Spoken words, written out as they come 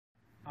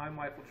I'm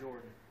Michael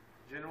Jordan,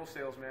 General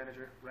Sales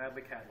Manager,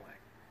 Radley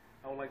Cadillac.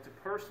 I would like to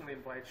personally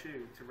invite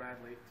you to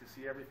Radley to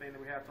see everything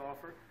that we have to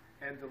offer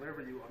and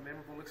deliver you a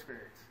memorable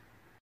experience.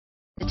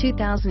 The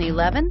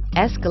 2011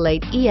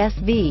 Escalade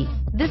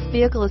ESV. This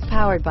vehicle is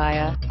powered by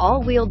a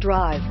all-wheel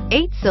drive,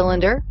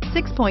 8-cylinder,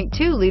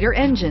 6.2-liter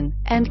engine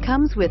and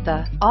comes with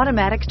a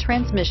automatic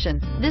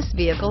transmission. This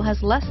vehicle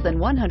has less than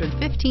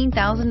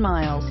 115,000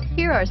 miles.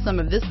 Here are some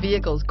of this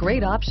vehicle's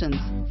great options: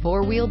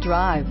 4-wheel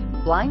drive,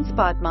 blind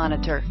spot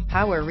monitor,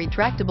 power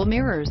retractable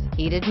mirrors,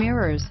 heated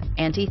mirrors,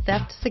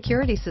 anti-theft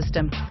security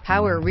system,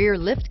 power rear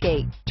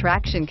liftgate,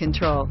 traction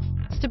control,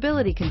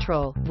 stability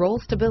control, roll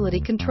stability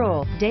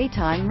control,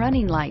 daytime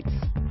running lights.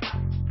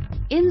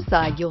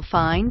 Inside you'll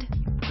find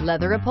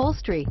leather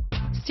upholstery,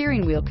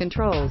 steering wheel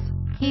controls,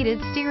 heated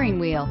steering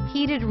wheel,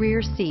 heated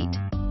rear seat,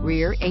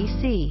 rear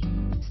AC,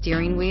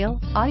 steering wheel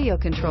audio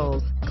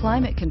controls,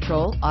 climate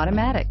control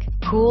automatic,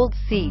 cooled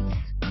seats,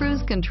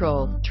 cruise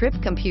control, trip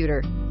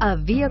computer. A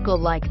vehicle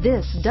like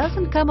this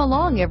doesn't come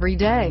along every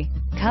day.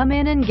 Come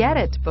in and get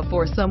it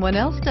before someone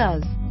else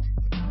does.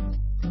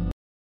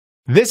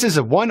 This is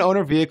a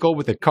one-owner vehicle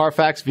with a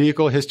Carfax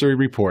Vehicle History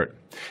Report.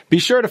 Be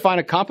sure to find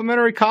a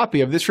complimentary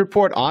copy of this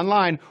report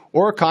online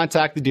or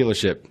contact the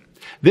dealership.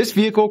 This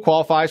vehicle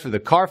qualifies for the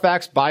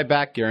Carfax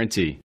Buyback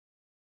Guarantee.